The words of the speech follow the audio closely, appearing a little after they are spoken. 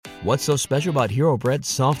What's so special about Hero Bread's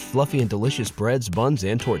soft, fluffy, and delicious breads, buns,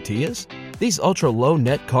 and tortillas? These ultra-low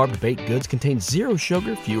net-carb baked goods contain zero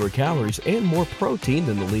sugar, fewer calories, and more protein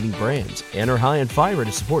than the leading brands, and are high in fiber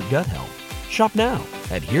to support gut health. Shop now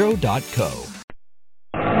at Hero.co.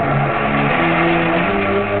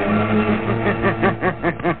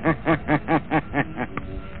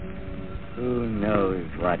 Who knows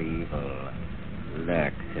what evil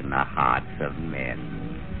lurks in the hearts of men?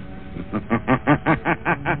 The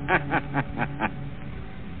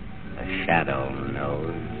Shadow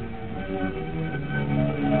knows.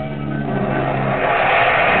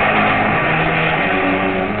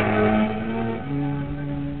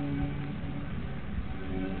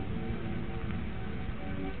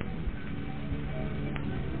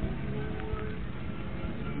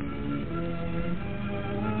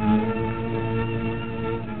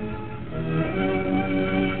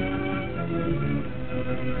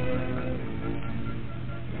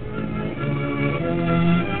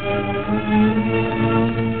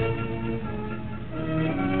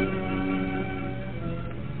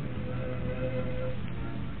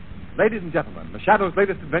 Ladies and gentlemen, the Shadow's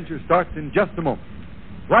latest adventure starts in just a moment.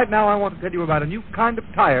 Right now, I want to tell you about a new kind of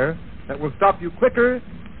tire that will stop you quicker,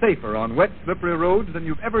 safer on wet, slippery roads than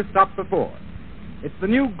you've ever stopped before. It's the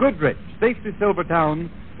new Goodrich Safety Silvertown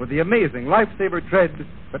with the amazing lifesaver tread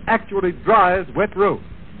that actually dries wet roads.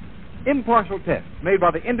 Impartial tests made by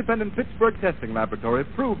the independent Pittsburgh Testing Laboratory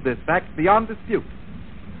prove this fact beyond dispute.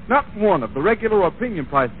 Not one of the regular or premium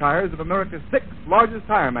price tires of America's 6 largest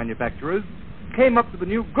tire manufacturers came up to the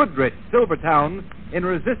new Goodrich Silvertown in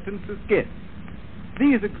resistance to skid.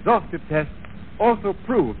 These exhaustive tests also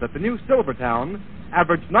prove that the new Silvertown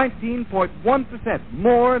averaged 19.1%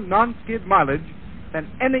 more non-skid mileage than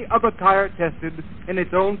any other tire tested in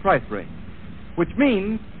its own price range, which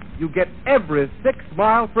means you get every 6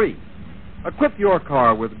 mile free. Equip your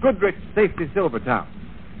car with Goodrich Safety Silvertown.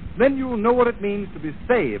 Then you'll know what it means to be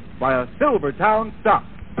saved by a Silvertown stop.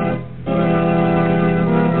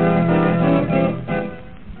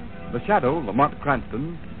 The Shadow, Lamont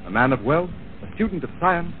Cranston, a man of wealth, a student of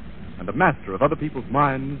science, and a master of other people's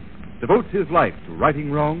minds, devotes his life to righting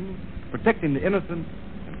wrongs, protecting the innocent,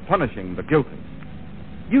 and punishing the guilty.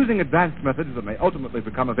 Using advanced methods that may ultimately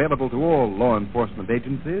become available to all law enforcement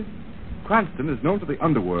agencies, Cranston is known to the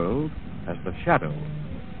underworld as the Shadow.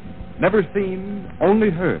 Never seen,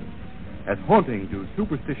 only heard, as haunting to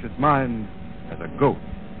superstitious minds as a ghost,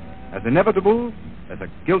 as inevitable as a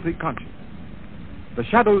guilty conscience. The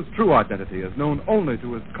Shadow's true identity is known only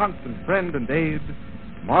to his constant friend and aide,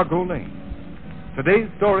 Margot Lane. Today's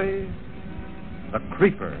story, The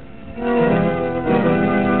Creeper.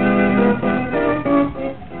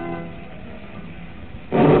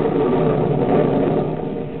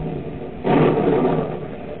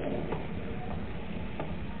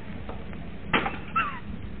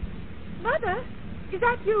 Mother, is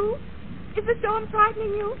that you? Is the storm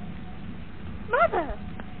frightening you? Mother!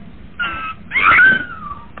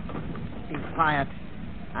 Be quiet.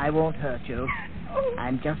 I won't hurt you.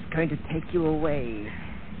 I'm just going to take you away.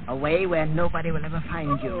 Away where nobody will ever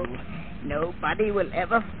find you. Nobody will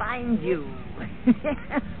ever find you.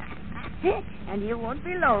 And you won't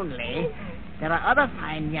be lonely. There are other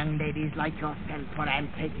fine young ladies like yourself where I'm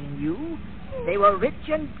taking you. They were rich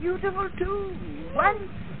and beautiful, too. Once.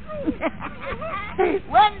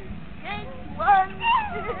 Once and once.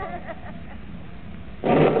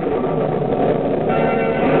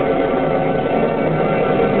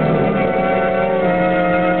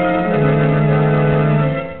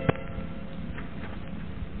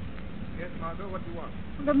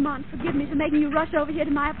 Lamont, forgive me for making you rush over here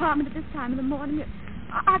to my apartment at this time of the morning.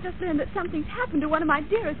 I just learned that something's happened to one of my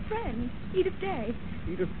dearest friends, Edith Day.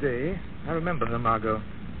 Edith Day? I remember her, Margot.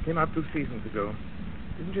 Came out 2 seasons ago.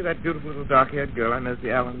 Isn't she that beautiful little dark-haired girl I know as the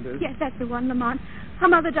Allenders? Yes, that's the one, Lamont. Her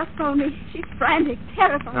mother just phoned me. She's frantic,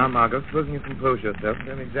 terrified. Now, Margot, supposing you compose yourself and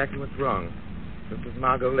tell me exactly what's wrong. Just as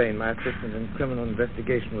Margot Lane, my assistant in criminal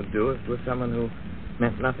investigation, would do if it was someone who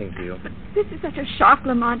meant nothing to you. But this is such a shock,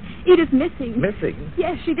 Lamont. Edith's missing. Missing?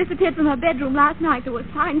 Yes, she disappeared from her bedroom last night. There were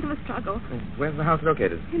signs of a struggle. Where's the house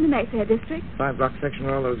located? In the Mayfair district. 5-block section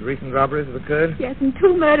where all those recent robberies have occurred? Yes, and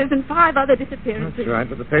 2 murders and 5 other disappearances. That's right,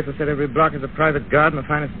 but the paper said every block is a private guard and the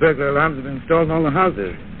finest burglar alarms have been installed in all the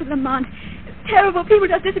houses. But, Lamont, it's terrible. People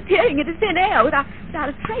just disappearing into thin air without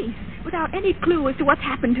a trace, without any clue as to what's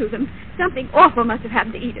happened to them. Something awful must have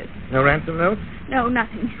happened to Edith. No ransom notes? No,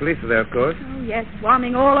 nothing. Police are there, of course. Oh, yes,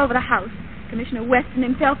 swarming all over the house. Commissioner Weston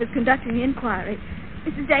himself is conducting the inquiry.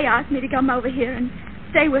 Mrs. Day asked me to come over here and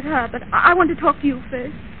stay with her, but I want to talk to you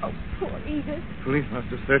first. Oh, poor Edith. Police must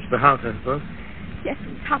have searched the house, I suppose. Yes,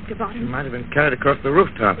 from top to She bottom. might have been carried across the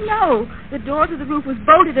rooftop. No, the door to the roof was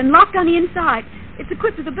bolted and locked on the inside. It's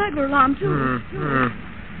equipped with a burglar alarm, too.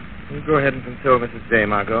 You go ahead and console Mrs. Day,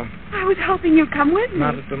 Margot. I was hoping you'd come with me.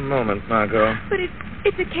 Not at the moment, Margot. But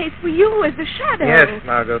it's a case for you as the shadow. Yes,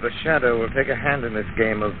 Margot, the shadow will take a hand in this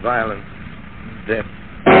game of violence and death.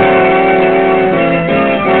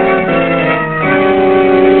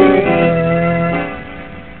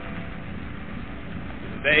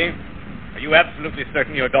 Mrs. Day, are you absolutely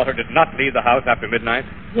certain your daughter did not leave the house after midnight?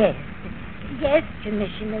 Yes. Yes,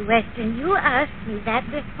 Commissioner Weston. You asked me that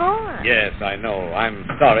before. Yes, I know. I'm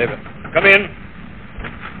sorry, but... Come in.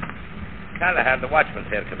 Callahan, the watchman's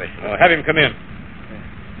here, Commissioner. Have him come in.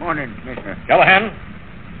 Morning, Commissioner. Callahan,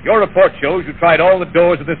 your report shows you tried all the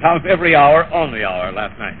doors of this house every hour on the hour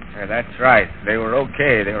last night. That's right. They were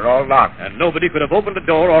okay. They were all locked. And nobody could have opened a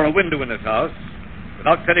door or a window in this house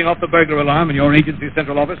without setting off the burglar alarm in your agency's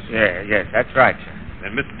central office. Yes, that's right, sir.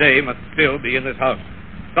 Then Miss Day must still be in this house.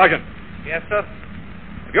 Sergeant. Yes, sir?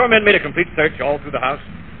 Have your men made a complete search all through the house?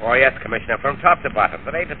 Oh, yes, Commissioner, from top to bottom.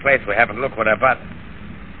 There ain't a place we haven't looked with her, but...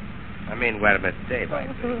 I mean, where Miss Day might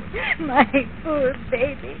be. My poor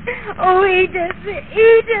baby. Oh, Edith.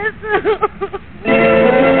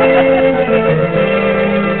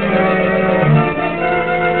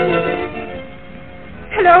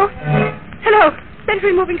 Hello.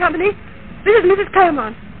 Century Moving Company. This is Mrs.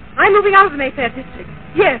 Claremont. I'm moving out of the Mayfair district.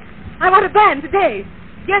 Yes, I want a van today.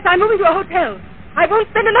 Yes, I'm moving to a hotel. I won't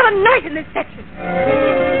spend another night in this section.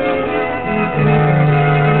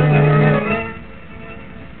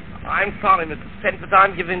 I'm sorry, Mr. Trent, but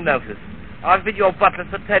I'm giving notice. I've been your butler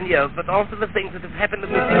for 10 years, but after the things that have happened to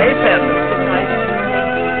Miss Mayfair,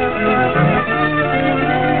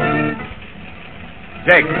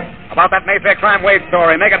 Jake, about that Mayfair crime wave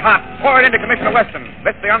story. Make it hot. Pour it into Commissioner Weston.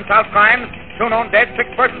 List the unsolved crimes. 2 known dead, 6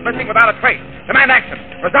 persons missing without a trace. Demand action.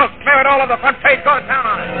 Results. Smear it all over the front page. Go to town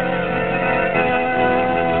on it.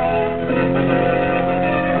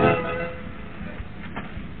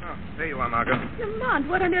 There you are, Margot. Lamont,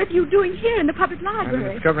 what on earth are you doing here in the public I'm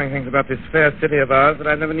library? discovering things about this fair city of ours that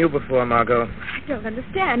I never knew before, Margot. I don't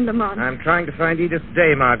understand, Lamont. I'm trying to find Edith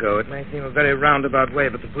Day, Margot. It may seem a very roundabout way,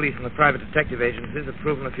 but the police and the private detective agencies have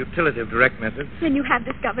proven the futility of direct methods. Then you have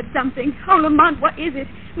discovered something. Oh, Lamont, what is it?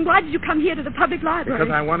 And why did you come here to the public library?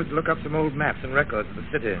 Because I wanted to look up some old maps and records of the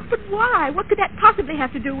city. But why? What could that possibly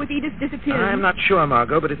have to do with Edith's disappearance? I'm not sure,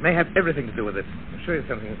 Margot, but it may have everything to do with it. I'll show you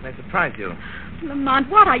something that may surprise you. Lamont,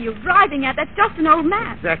 what are you driving at? That's just an old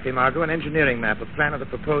map. Exactly, Margot, an engineering map, a plan of the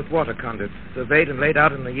proposed water conduit, surveyed and laid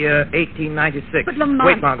out in the year 1896. But, Lamont...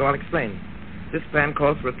 Wait, Margot, I'll explain. This plan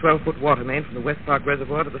calls for a 12-foot water main from the West Park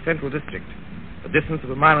Reservoir to the Central District, a distance of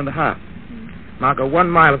 1.5 miles. Margot, 1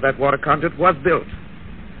 mile of that water conduit was built.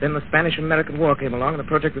 Then the Spanish-American War came along and the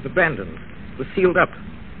project was abandoned. It was sealed up.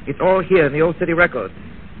 It's all here in the old city records.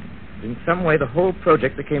 In some way, the whole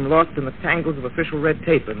project became lost in the tangles of official red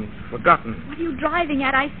tape and forgotten. What are you driving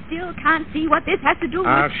at? I still can't see what this has to do with...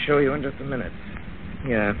 I'll show you in just a minute.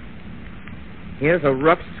 Here. Here's a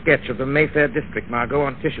rough sketch of the Mayfair district, Margot,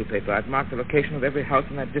 on tissue paper. I've marked the location of every house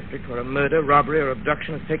in that district where a murder, robbery, or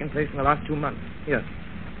abduction has taken place in the last 2 months. Here.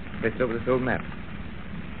 Placed over this old map.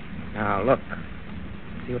 Now, look.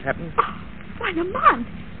 See what happens? Oh, why, Lamont!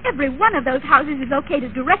 Every one of those houses is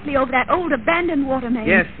located directly over that old abandoned water main.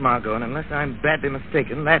 Yes, Margot, and unless I'm badly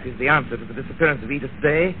mistaken, that is the answer to the disappearance of Edith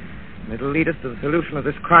Day, and it'll lead us to the solution of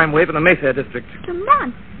this crime wave in the Mayfair district.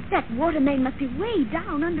 Lamont, that water main must be way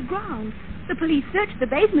down underground. The police searched the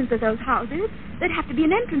basements of those houses. There'd have to be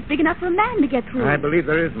an entrance big enough for a man to get through. I believe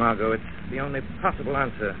there is, Margot. It's the only possible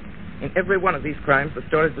answer. In every one of these crimes, the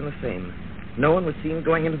story's been the same. No one was seen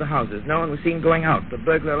going into the houses. No one was seen going out. The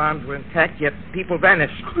burglar alarms were intact, yet people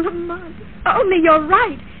vanished. Oh, Lamont, only you're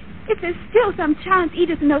right. If there's still some chance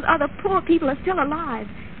Edith and those other poor people are still alive,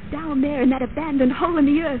 down there in that abandoned hole in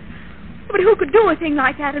the earth. But who could do a thing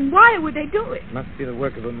like that, and why would they do it? Must be the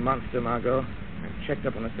work of a monster, Margot. I've checked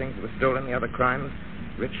up on the things that were stolen, the other crimes.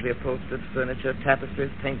 Richly upholstered furniture,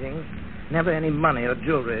 tapestries, paintings. Never any money or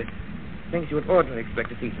jewelry. Things you would ordinarily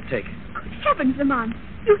expect a thief to take. Good heavens, Lamont.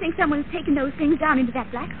 You think someone's taken those things down into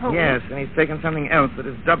that black hole? Yes, and he's taken something else that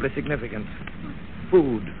is doubly significant.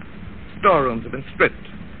 Food. Storerooms have been stripped.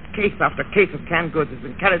 Case after case of canned goods has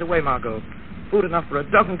been carried away, Margot. Food enough for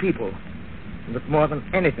 12 people. And that more than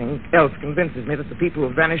anything else convinces me that the people who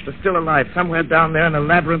have vanished are still alive somewhere down there in a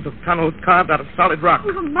labyrinth of tunnels carved out of solid rock.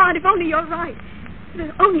 Oh, Lamont, if only you're right.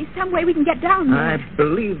 There's only some way we can get down there. I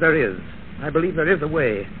believe there is. I believe there is a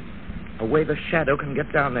way. A way the shadow can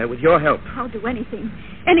get down there with your help. I'll do anything.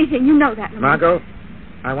 Anything. You know that, Lamont. Margot,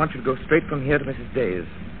 I want you to go straight from here to Mrs. Day's.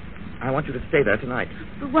 I want you to stay there tonight.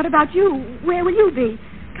 But what about you? Where will you be?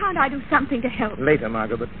 Can't I do something to help? Later,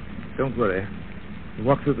 Margot, but don't worry. You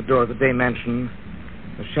walk through the door of the day mansion,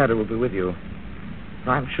 the shadow will be with you.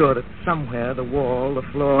 I'm sure that somewhere the wall, the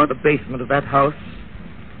floor, the basement of that house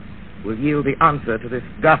will yield the answer to this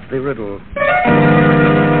ghastly riddle.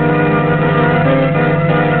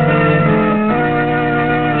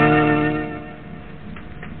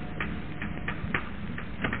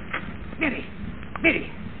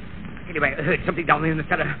 Mary! Anyway, I heard something down there in the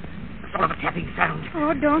cellar. Sort of a tapping sound.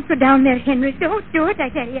 Oh, don't go down there, Henry. Don't do it, I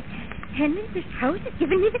tell you. Henry, this house has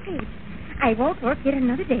given me the creeps. I won't work here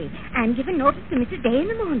another day. I'm giving notice to Mrs. Day in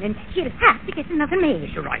the morning. She'll have to get another maid.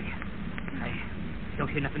 You're right. I don't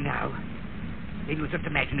hear nothing now. Maybe it was just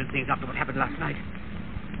imagining things after what happened last night.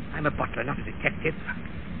 I'm a butler, not a detective.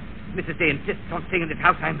 Mrs. Day insists on staying in this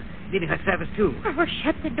house. I'm needing her service, too. Oh,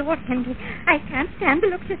 shut the door, Henry. I can't stand the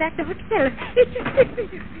looks of that dark cellar. It just fits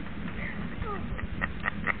me.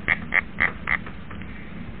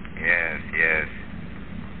 Yes.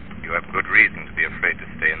 You have good reason to be afraid to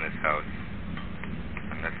stay in this house.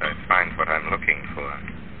 Unless I find what I'm looking for.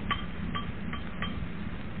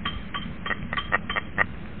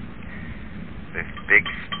 This big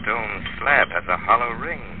stone slab has a hollow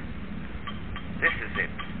ring. This is it.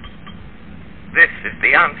 This is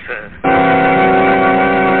the answer.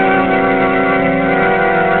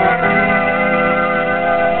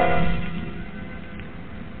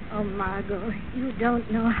 Oh, Margot, you don't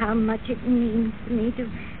know how much it means to me to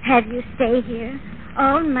have you stay here.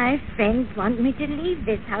 All my friends want me to leave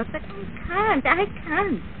this house, but I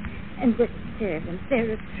can't. And the servants,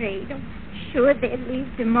 they're afraid. I'm sure they'll leave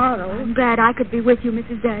tomorrow. I'm glad I could be with you,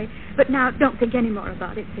 Mrs. Day. But now, don't think any more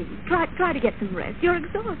about it, please. Try to get some rest. You're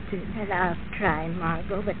exhausted. Well, I'll try,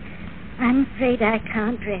 Margot, but I'm afraid I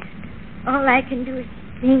can't rest. All I can do is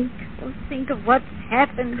think of what's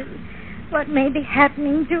happened and what may be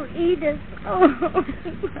happening to Edith. Oh,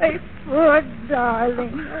 my poor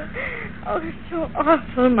darling. Oh, it's so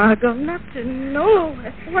awful, Margot, not to know.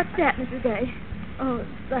 What's that, Mrs. Day? Oh,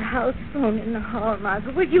 it's the house phone in the hall,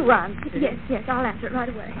 Margot. Will you answer it? Yes, I'll answer it right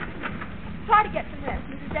away. Try to get some rest,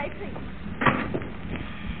 Mrs. Day, please.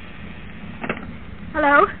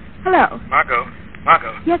 Hello? Margot.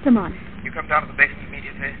 Yes, I'm on. You come down to the basement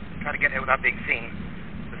immediately. Try to get here without being seen.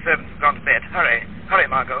 The servants have gone to bed. Hurry,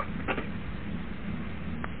 Margot.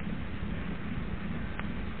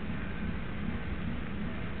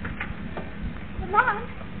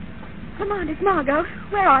 Come on, it's Margot.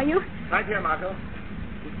 Where are you? Right here, Margot.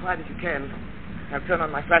 Be as quiet as you can. I've turned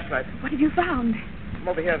on my flashlight. What have you found? Come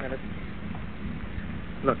over here a minute.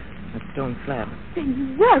 Look, that stone slab. Then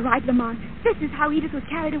you were right, Lamont. This is how Edith was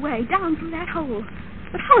carried away, down through that hole.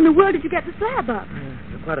 But how in the world did you get the slab up?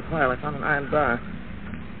 For quite a while, I found an iron bar.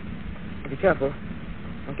 Be careful.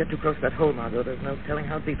 Don't get too close to that hole, Margot. There's no telling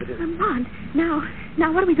how deep it is. Lamont, now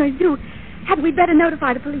what are we going to do? Had we better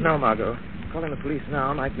notify the police? No, Margot. Calling the police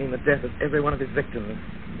now might mean the death of every one of his victims,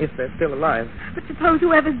 if they're still alive. But suppose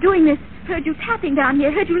whoever's doing this heard you tapping down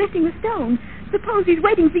here, heard you lifting the stone. Suppose he's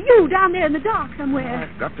waiting for you down there in the dark somewhere.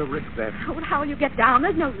 I've got to risk that. Oh, how will you get down?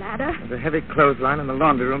 There's no ladder. There's a heavy clothesline in the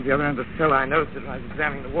laundry room at the other end of the cellar. I noticed it when I was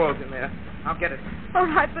examining the walls in there. I'll get it. All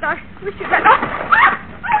right, but I wish you'd let...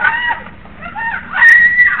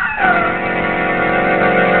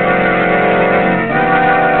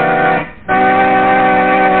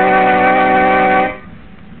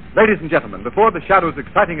 Ladies and gentlemen, before the Shadow's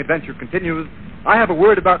exciting adventure continues, I have a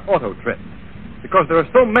word about auto trips. Because there are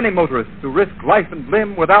so many motorists who risk life and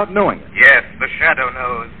limb without knowing it. Yes, the Shadow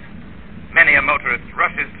knows. Many a motorist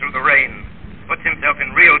rushes through the rain, puts himself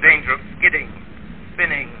in real danger of skidding,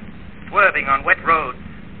 spinning, swerving on wet roads,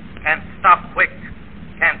 can't stop quick,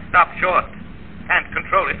 can't stop short, can't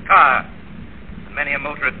control his car. And many a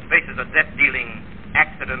motorist faces a death-dealing,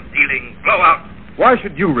 accident-dealing blowout. Why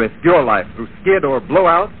should you risk your life through skid or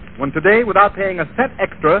blowout when today, without paying a cent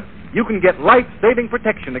extra, you can get life-saving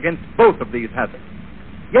protection against both of these hazards?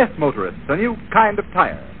 Yes, motorists, a new kind of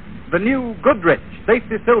tire. The new Goodrich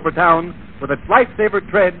Safety Silvertown with its lifesaver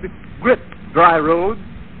tread grips dry roads,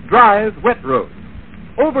 dries wet roads,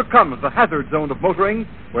 overcomes the hazard zone of motoring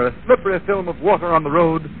where a slippery film of water on the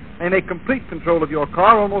road may make complete control of your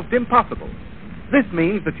car almost impossible. This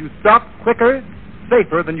means that you stop quicker,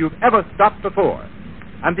 safer than you've ever stopped before.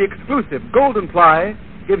 And the exclusive Golden Ply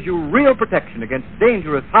gives you real protection against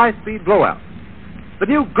dangerous high-speed blowouts. The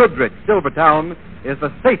new Goodrich Silvertown is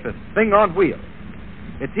the safest thing on wheels.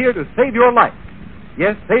 It's here to save your life.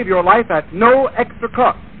 Yes, save your life at no extra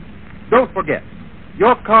cost. Don't forget,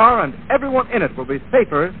 your car and everyone in it will be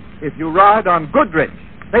safer if you ride on Goodrich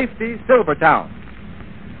Safety Silvertown.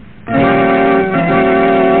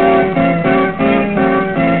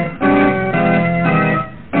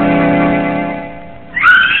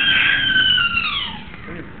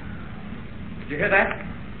 hear that?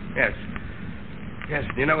 Yes. Yes,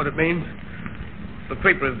 do you know what it means? The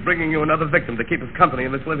creeper is bringing you another victim to keep us company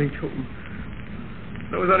in this living tomb.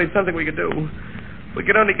 There was only something we could do. We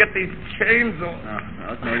could only get these chains off.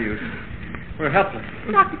 No, it's no use. We're helpless.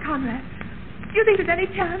 Dr. Conrad, do you think there's any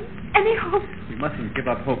chance? Any hope? We mustn't give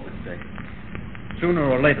up hope, Miss Day. Sooner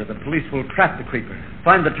or later, the police will trap the creeper,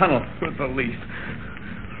 find the tunnel. The police?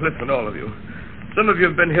 Listen, all of you. Some of you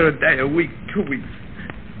have been here a day, a week, 2 weeks.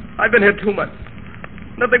 I've been here 2 months.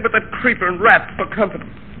 Nothing but that creeper and rats for company.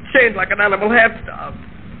 Chained like an animal, half-starved.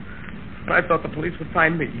 I thought the police would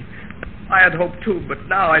find me. I had hope, too, but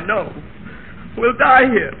now I know. We'll die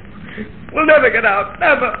here. We'll never get out.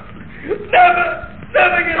 Never.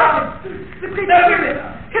 Never get out. The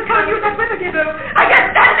creeper. He'll come and use that whip again. I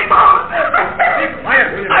can't stand anymore.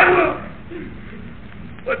 I will.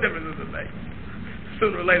 What difference does it make?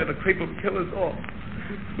 Sooner or later, the creeper will kill us all.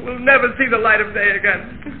 We'll never see the light of day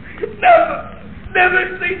again.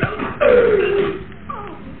 Never see the light.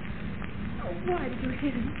 Oh, why did you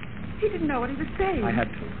hit him? He didn't know what he was saying. I had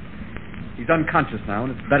to. He's unconscious now,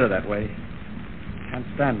 and it's better that way. Can't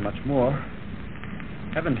stand much more.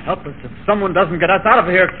 Heaven help us if someone doesn't get us out of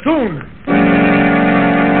here soon.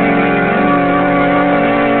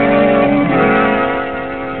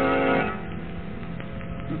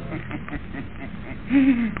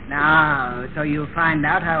 Now, so you find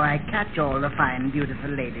out how I catch all the fine, beautiful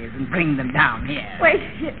ladies and bring them down here. Wait,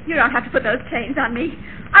 you don't have to put those chains on me.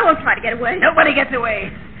 I won't try to get away. Nobody gets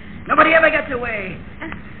away. Nobody ever gets away.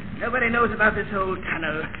 Nobody knows about this old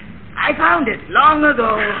tunnel. I found it long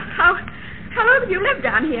ago. How long have you lived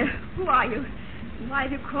down here? Who are you? And why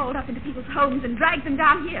have you crawled up into people's homes and dragged them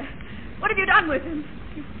down here? What have you done with them?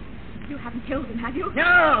 You haven't killed him, have you?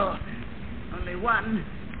 No. Only one.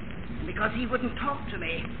 And because he wouldn't talk to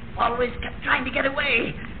me, always kept trying to get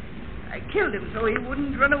away. I killed him so he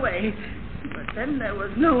wouldn't run away. But then there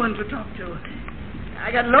was no one to talk to.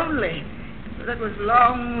 I got lonely. But that was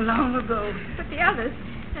long, long ago. But the others,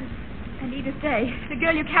 and Edith Day, the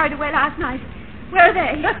girl you carried away last night, where are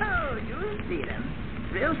they? Oh, you'll see them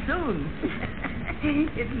real soon.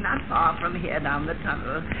 It's not far from here down the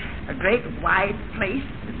tunnel. A great wide place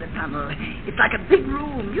is the tunnel. It's like a big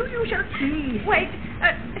room. You shall see. Wait,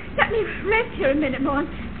 let me rest here a minute more,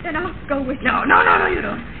 then I'll go with you. No, you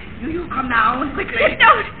don't. You come now, quickly.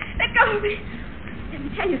 Don't! Let go of me. Let me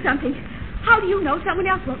tell you something. How do you know someone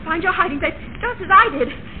else won't find your hiding place just as I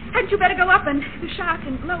did? Hadn't you better go up and shout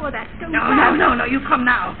and lower that stone? No, you come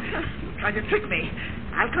now. You tried to trick me.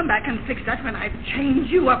 I'll come back and fix that when I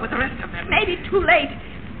change you up with the rest of them. Maybe too late.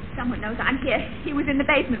 Someone knows I'm here. He was in the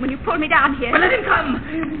basement when you pulled me down here. Well, let him come.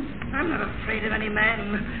 I'm not afraid of any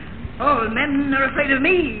man. All men are afraid of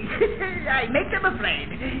me. I make them afraid.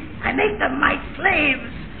 I make them my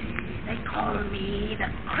slaves. They call me the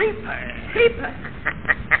Creeper. Creeper?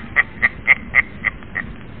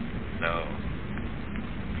 So,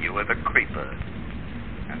 you are the Creeper,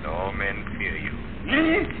 and all men fear you.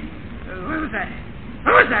 What was that?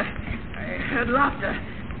 What was that? I heard laughter.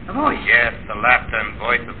 A voice. Yes, the laughter and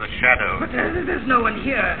voice of the shadow. But there's no one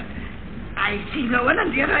here. I see no one,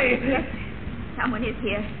 and yet I... Yes, someone is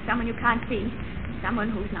here. Someone you can't see. Someone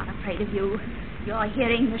who's not afraid of you. You're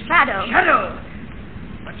hearing the shadow. Shadow?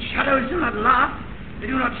 But shadows do not laugh. They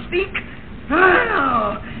do not speak.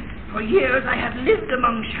 No. For years I have lived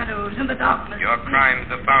among shadows in the darkness. Your crimes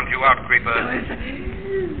have found you out, Creeper.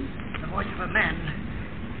 The voice of a man.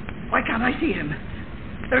 Why can't I see him?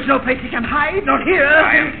 There's no place he can hide, not here.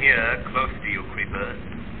 I am here, close to you, Creeper.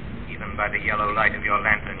 Even by the yellow light of your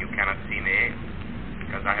lantern, you cannot see me,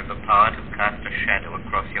 because I have the power to cast a shadow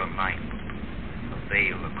across your mind, a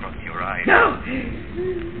veil across your eyes. No!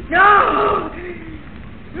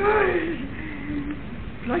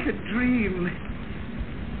 It's like a dream.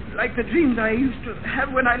 Like the dreams I used to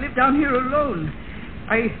have when I lived down here alone.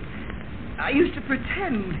 I used to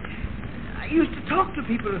pretend. I used to talk to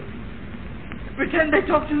people. Pretend they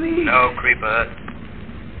talk to me. No, Creeper.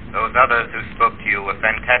 Those others who spoke to you were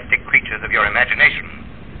fantastic creatures of your imagination.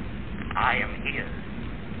 I am here.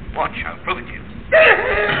 Watch, I'll prove it to you.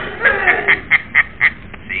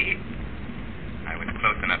 See? I was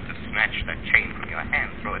close enough to snatch that chain from your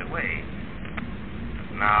hand, throw it away.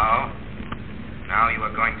 Now you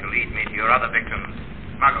are going to lead me to your other victims.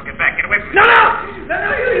 Margot, get back. Get away from me. No,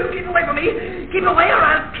 you keep away from me. Keep away or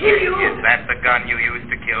I'll kill you. Is that the gun you used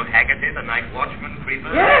to kill Haggerty, the night watchman,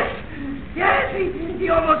 Creeper? Yes, he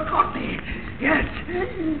almost caught me. Yes,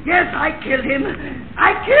 I killed him.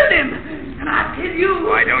 And I'll kill you.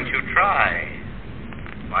 Why don't you try?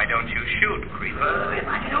 Why don't you shoot, Creeper? If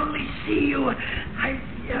I could only see you,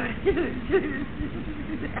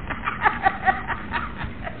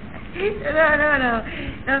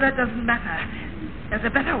 No, that doesn't matter. There's a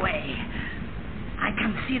better way. I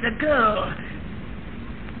can see the girl.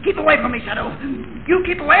 Keep away from me, Shadow. You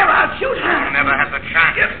keep away or I'll shoot her. You never had the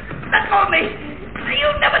chance. Let go of me.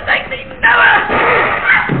 You'll never take me. Never.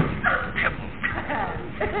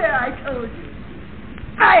 I told you.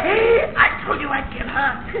 I told you I'd kill her.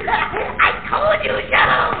 I told you,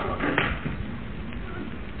 Shadow.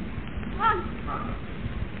 Come on.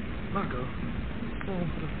 Margot. Oh,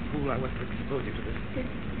 what a fool I was to expose you to this. Did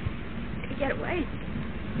he get away?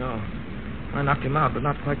 No. I knocked him out, but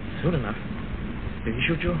not quite soon enough. Did he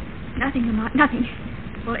shoot you? Nothing, Lamont, nothing.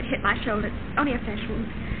 Bullet hit my shoulder. Only a flesh wound.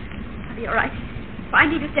 I'll be all right.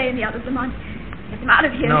 Find me to stay in the others, Lamont. Get them out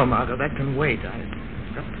of here. No, Margot, that can wait.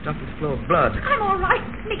 I've got to stop this flow of blood. I'm all right.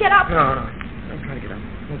 Let me get up. No. Don't try to get up.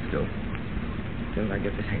 Hold still. Till I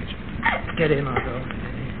get this handkerchief. Get in, Margot.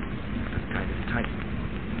 Tie this tight.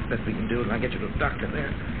 Best we can do is I get you to a doctor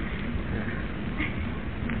there.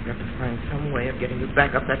 I've got to find some way of getting you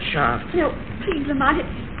back up that shaft. No, please, Lamont.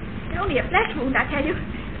 It's only a flesh wound, I tell you.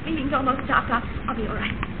 Bleeding's almost stopped. I'll be all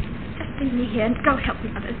right. Just leave me here and go help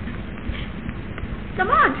the others.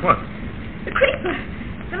 Lamont. What? The creeper.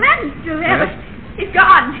 The man's still there, Yes? but he's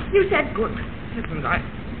gone. You said good. Listen, I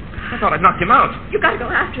thought I'd knocked him out. You gotta go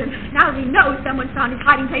after him. Now that he knows someone's found his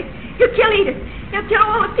hiding place, he'll kill Edith. He'll kill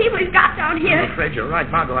all the people he's got down here. I'm afraid you're right,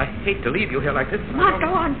 Margot. I hate to leave you here like this. But Lamont,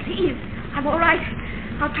 go on, please. I'm all right.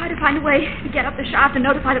 I'll try to find a way to get up the shaft and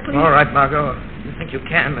notify the police. All right, Margot. You think you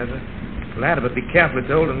can. There's a ladder, but be careful. It's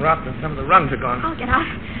old and rotten, and some of the rungs are gone. I'll get out.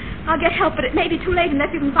 I'll get help, but it may be too late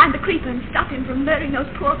unless you can find the creeper and stop him from murdering those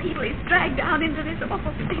poor people he's dragged down into this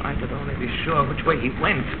awful If pit. I could only be sure which way he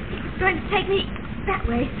went. He's going to take me that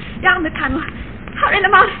way, down the tunnel. Hurry,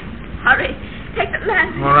 Lamont. Hurry. Take the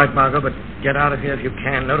lantern. All right, Margot, but get out of here if you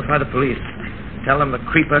can. Notify the police. Tell them the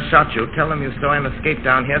creeper shot you. Tell them you saw him escape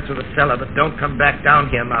down here through the cellar, but don't come back down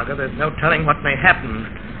here, Margot. There's no telling what may happen,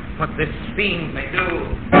 what this fiend may do.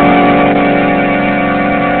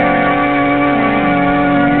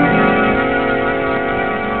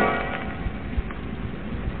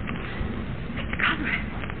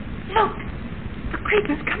 Look, the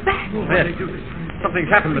creeper's come back. Oh, yes. Something's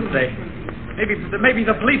happened, Miss Day. Maybe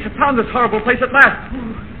the police have found this horrible place at last.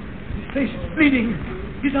 His face is bleeding.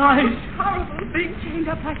 His eyes. Horrible, being chained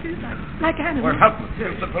up like this, like animals. We're helpless.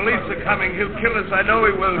 If the police are coming, he'll kill us. I know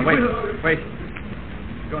he will. Now, wait.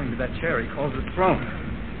 He's going to that chair he calls his throne.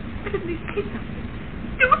 Why doesn't he say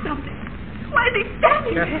something? Do something. Why is he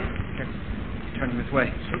standing there? He's turning this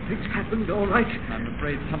way. Something's happened, all right. I'm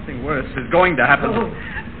afraid something worse is going to happen. Oh.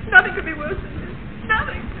 Nothing could be worse than this.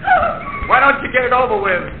 Nothing. Why don't you get it over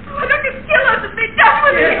with? Why don't you kill us and be done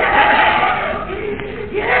with it?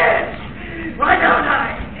 Yes. Why don't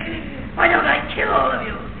I? Why don't I kill all of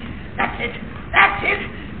you? That's it. That's it.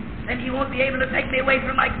 Then you won't be able to take me away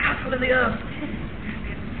from my castle in the earth.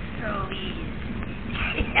 It's so easy.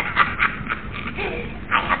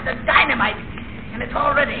 I have the dynamite, and it's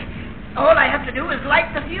all ready. All I have to do is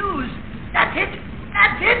light the fuse. That's it.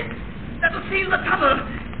 That's it. That'll seal the tunnel,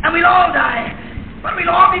 and we'll all die. But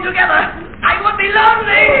we'll all be together. I won't be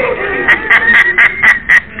lonely.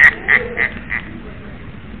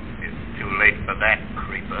 Too late for that,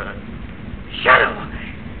 creeper. Shadow!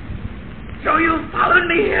 So you followed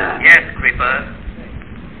me here? Yes, creeper.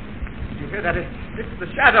 Did you hear that? It's the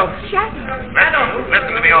shadow. Shadow.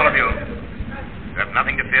 Listen to me, all of you. You have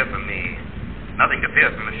nothing to fear from me. Nothing to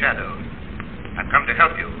fear from the shadow. I've come to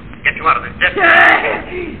help you. Get you out of this death.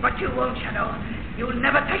 But you won't, Shadow. You'll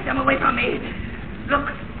never take them away from me. Look.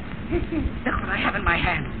 Look what I have in my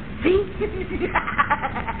hand. See?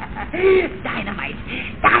 Dynamite.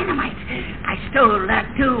 Dynamite. I stole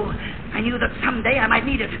that, too. I knew that someday I might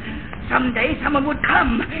need it. Someday someone would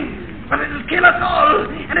come. But it'll kill us all.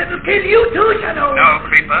 And it'll kill you, too, Shadow. No,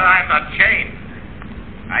 creeper, I'm not chained.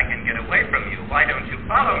 I can get away from you. Why don't you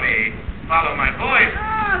follow me? Follow my voice.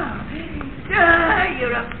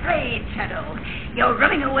 You're afraid, Shadow. You're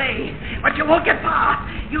running away, but you won't get far.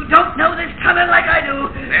 You don't know this tunnel like I do.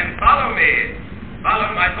 Then follow me.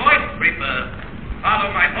 Follow my voice, creeper.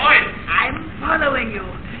 Follow my voice. I'm following you.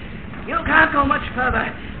 You can't go much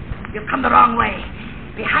further. You've come the wrong way.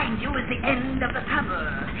 Behind you is the end of the tunnel.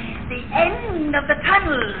 The end of the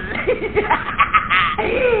tunnel.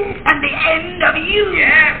 And the end of you.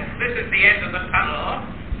 Yes, this is the end of the tunnel.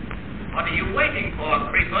 What are you waiting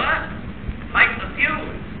for, creeper? Light the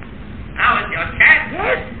fuse. Now is your chance.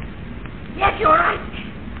 Yes. Yes, you're right.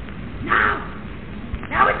 Now.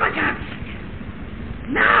 Now is my chance.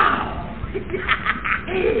 Now. You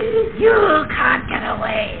can't get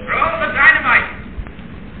away. Throw the dynamite.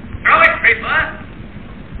 Throw it, creeper.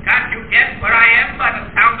 Can't you guess where I am by the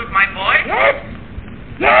sound of my voice?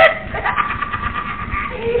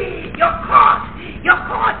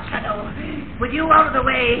 with you out of the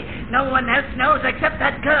way, no one else knows except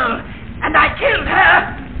that girl. And I killed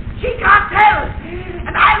her. She can't tell.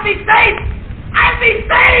 And I'll be safe. I'll be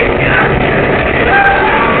safe.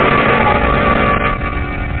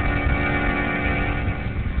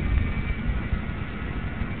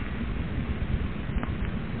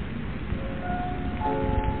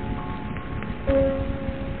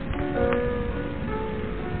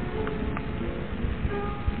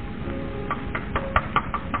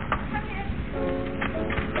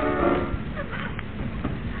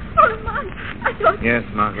 Yes,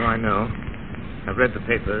 Margot, I know. I've read the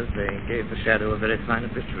papers. They gave the Shadow a very fine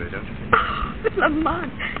obituary, don't you think? Oh, but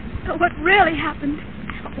Lamont, what really happened?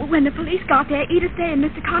 When the police got there, Edith Day and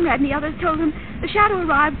Mr. Conrad and the others told them the Shadow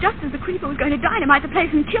arrived just as the Creeper was going to dynamite the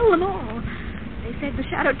place and kill them all. They said the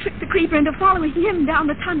Shadow tricked the Creeper into following him down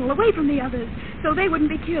the tunnel away from the others so they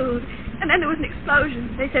wouldn't be killed. And then there was an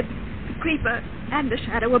explosion. They said the Creeper and the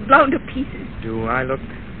Shadow were blown to pieces. Do I look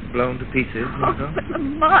blown to pieces, Margot? Oh, but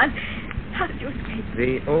Lamont, how did you escape?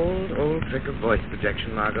 The old trick of voice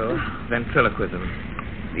projection, Margot. Ventriloquism.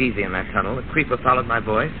 It's easy in that tunnel. The Creeper followed my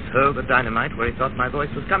voice, hurled the dynamite where he thought my voice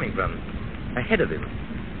was coming from. Ahead of him.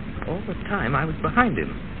 All the time I was behind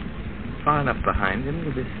him. Far enough behind him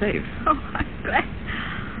to be safe. Oh, I'm glad.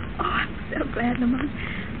 Oh, I'm so glad, Lamont.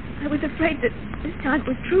 I was afraid that this time it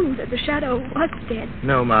was true, that the Shadow was dead.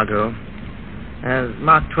 No, Margot. As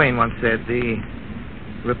Mark Twain once said, the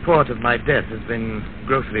report of my death has been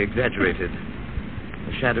grossly exaggerated.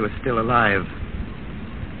 The Shadow is still alive.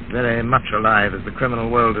 Very much alive, as the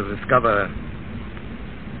criminal world will discover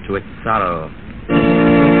to its sorrow.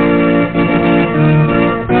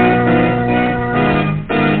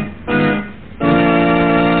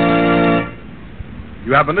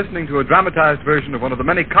 You have been listening to a dramatized version of one of the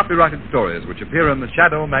many copyrighted stories which appear in the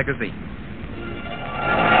Shadow magazine.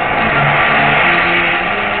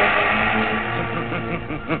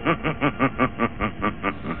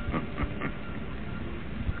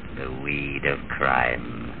 The weed of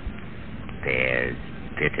crime bears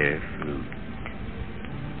bitter fruit.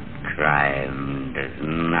 Crime does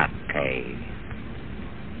not pay.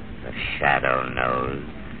 The Shadow knows.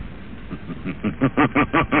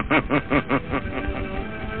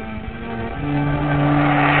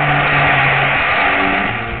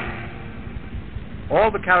 All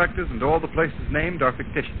the characters and all the places named are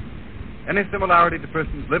fictitious. Any similarity to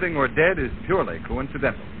persons living or dead is purely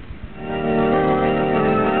coincidental.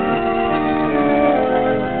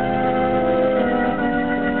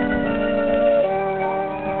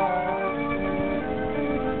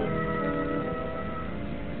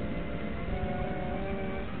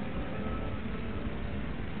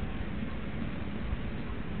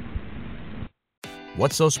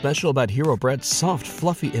 What's so special about Hero Bread's soft,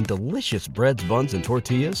 fluffy, and delicious breads, buns, and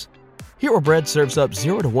tortillas? Hero Bread serves up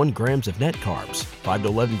 0 to 1 grams of net carbs, 5 to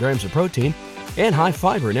 11 grams of protein, and high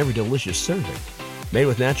fiber in every delicious serving. Made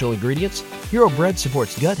with natural ingredients, Hero Bread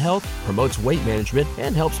supports gut health, promotes weight management,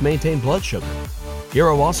 and helps maintain blood sugar.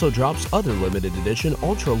 Hero also drops other limited edition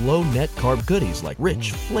ultra-low net carb goodies like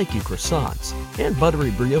rich, flaky croissants and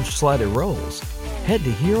buttery brioche slider rolls. Head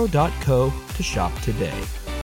to hero.co to shop today.